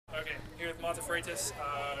Marta Freitas,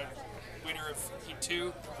 winner of Heat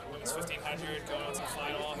 2, women's 1500, going on to the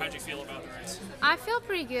final. How do you feel about the race? I feel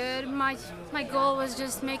pretty good. My goal was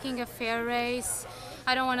just making a fair race.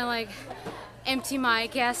 I don't want to empty my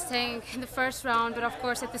gas tank in the first round, but of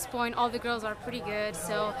course at this point all the girls are pretty good,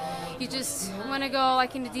 so you just want to go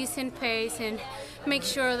in a decent pace and make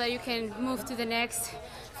sure that you can move to the next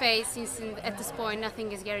phase, since at this point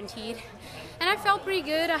nothing is guaranteed. And I felt pretty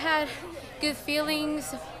good. I had good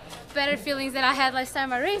feelings, better feelings than I had last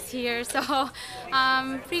time I raced here, so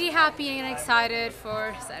I'm pretty happy and excited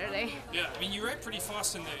for Saturday. Yeah, I mean you ran pretty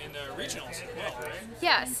fast in the regionals as well, right?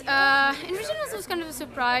 Yes, in regionals it was kind of a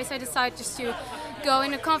surprise. I decided just to go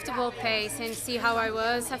in a comfortable pace and see how I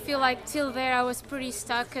was. I feel like till there I was pretty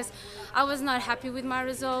stuck because I was not happy with my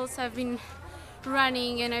results. I've been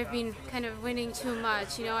running and I've been kind of winning too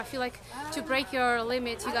much. I feel like to break your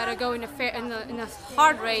limits you gotta go in a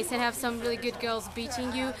hard race and have some really good girls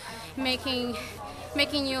beating you, making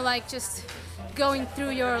you just going through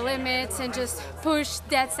your limits and just push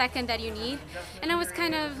that second that you need. And I was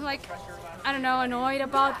kind of I don't know, annoyed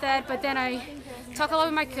about that, but then I talked a lot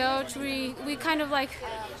with my coach. We kind of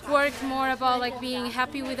worked more about being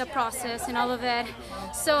happy with the process and all of that.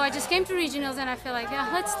 So I just came to regionals and I feel yeah,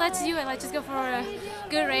 let's do it. Let's just go for a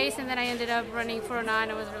good race. And then I ended up running 4:09.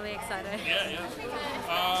 I was really excited.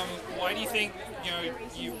 Yeah. Why do you think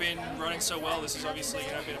you've been running so well? This is obviously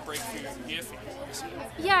been a breakthrough year for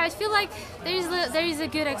you. Yeah, I feel like there is a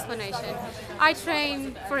good explanation. I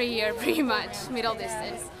trained for a year pretty much middle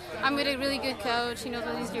distance. I'm with a really good coach. He knows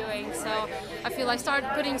what he's doing. So I feel I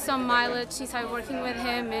started putting some mileage since I'm working with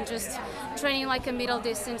him and just training a middle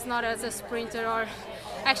distance, not as a sprinter or.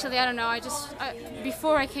 Actually, I don't know.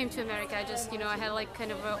 Before I came to America, I just I had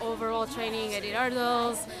kind of an overall training. I did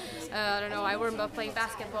hurdles. I don't know. I warmed up playing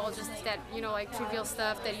basketball. Just that trivial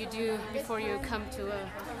stuff that you do before you come to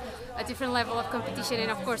a different level of competition.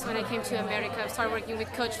 And of course, when I came to America, I started working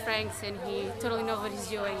with Coach Franks, and he totally knows what he's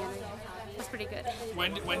doing. And it was pretty good.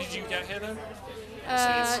 When did you get here then?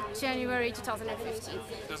 January 2015.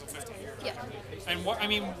 2015. Yeah. And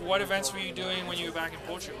what events were you doing when you were back in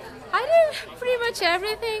Portugal? I did pretty much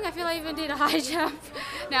everything. I feel I even did a high jump.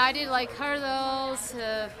 Now I did hurdles,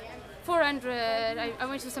 400. I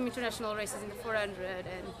went to some international races in the 400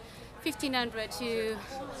 and 1500 to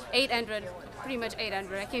 800. Pretty much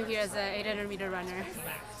 800. I came here as a 800 meter runner.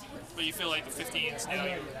 But you feel like the 15s now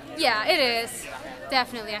you... Yeah, it is.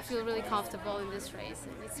 Definitely. I feel really comfortable in this race.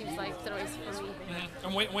 And it seems like the race for me.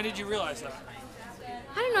 Mm-hmm. And when did you realize that?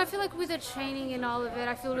 I don't know, I feel with the training and all of it,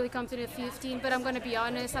 I feel really confident in 15, but I'm going to be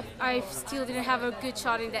honest, I still didn't have a good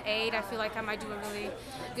shot in the 8. I feel like I might do a really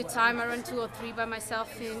good time. I run 2:03 by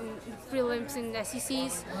myself in prelims and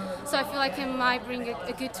SECs, so I feel I might bring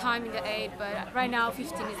a good time in the 8, but right now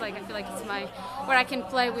 15 is I feel it's where I can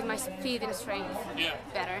play with my speed and strength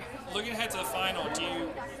better. Looking ahead to the final, do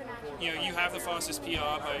you have the fastest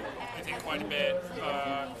PR by I think quite a bit.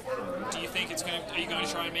 Do you think are you going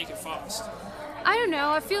to try and make it fast? I don't know.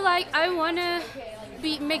 I feel I want to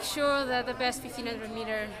make sure that the best 1500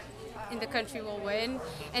 meter in the country will win,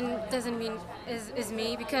 and doesn't mean is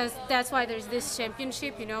me, because that's why there's this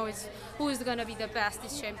championship. Is who is going to be the best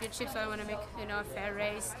this championship. So I want to make a fair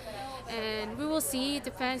race, and we will see. It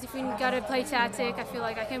depends if we gotta play tactic. I feel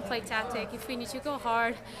I can play tactic. If we need to go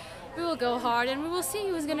hard, we will go hard, and we will see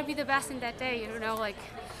who's going to be the best in that day.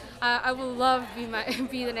 I would love to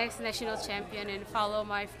be the next national champion and follow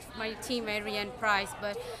my teammate Rianne Price,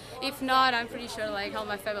 but if not, I'm pretty sure all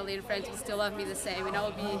my family and friends will still love me the same, and I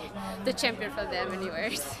will be the champion for them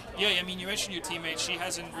anyways. Yeah, I mean you mentioned your teammate. She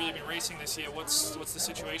hasn't really been racing this year. What's the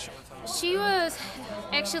situation with her? She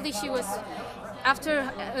was after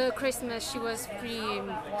Christmas. She was pretty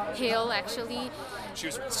ill actually.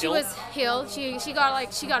 She was ill. She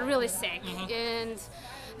got really sick, mm-hmm. and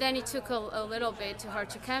then it took a little bit to her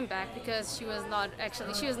to come back because she was not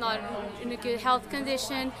in a good health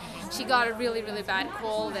condition. She got a really bad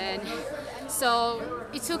cold, and so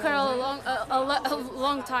it took her a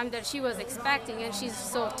long time that she was expecting, and she's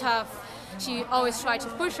so tough. She always tried to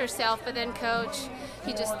push herself, but then coach,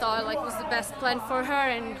 he just thought it was the best plan for her,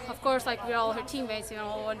 and of course we're all her teammates,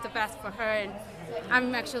 want the best for her, and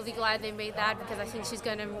I'm actually glad they made that because I think she's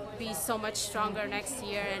gonna be so much stronger next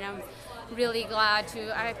year, and I'm really glad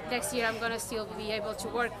next year I'm going to still be able to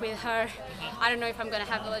work with her. I don't know if I'm going to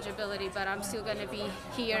have eligibility, but I'm still going to be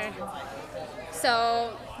here.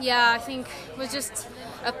 So yeah, I think it was just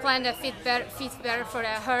a plan that fits better for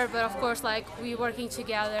her, but of course we working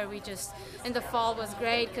together, in the fall was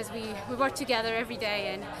great because we work together every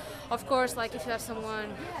day, and of course if you have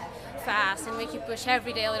someone fast and make you push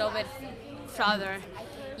every day a little bit further,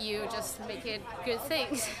 you just make it good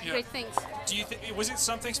things, Yeah. great things. Do you was it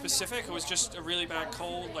something specific, or was it just a really bad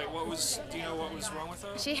cold? Like, do you know what was wrong with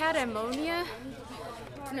her? She had ammonia.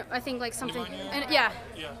 No, I think like something. Pneumonia? And yeah,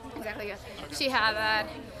 Yeah. exactly. Yeah. Okay. She had that,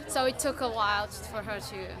 so it took a while for her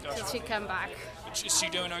to Gotcha. till she come back. Is she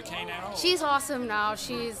doing okay now? She's awesome now.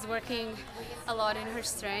 She's working a lot in her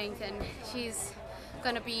strength, and she's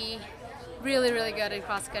gonna be really, really good in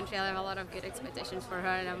cross country. I have a lot of good expectations for her,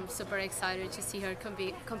 and I'm super excited to see her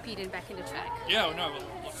competing back in the track. Yeah, no,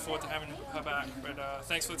 we'll look forward to having her back. But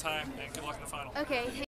thanks for the time, and good luck in the final. Okay.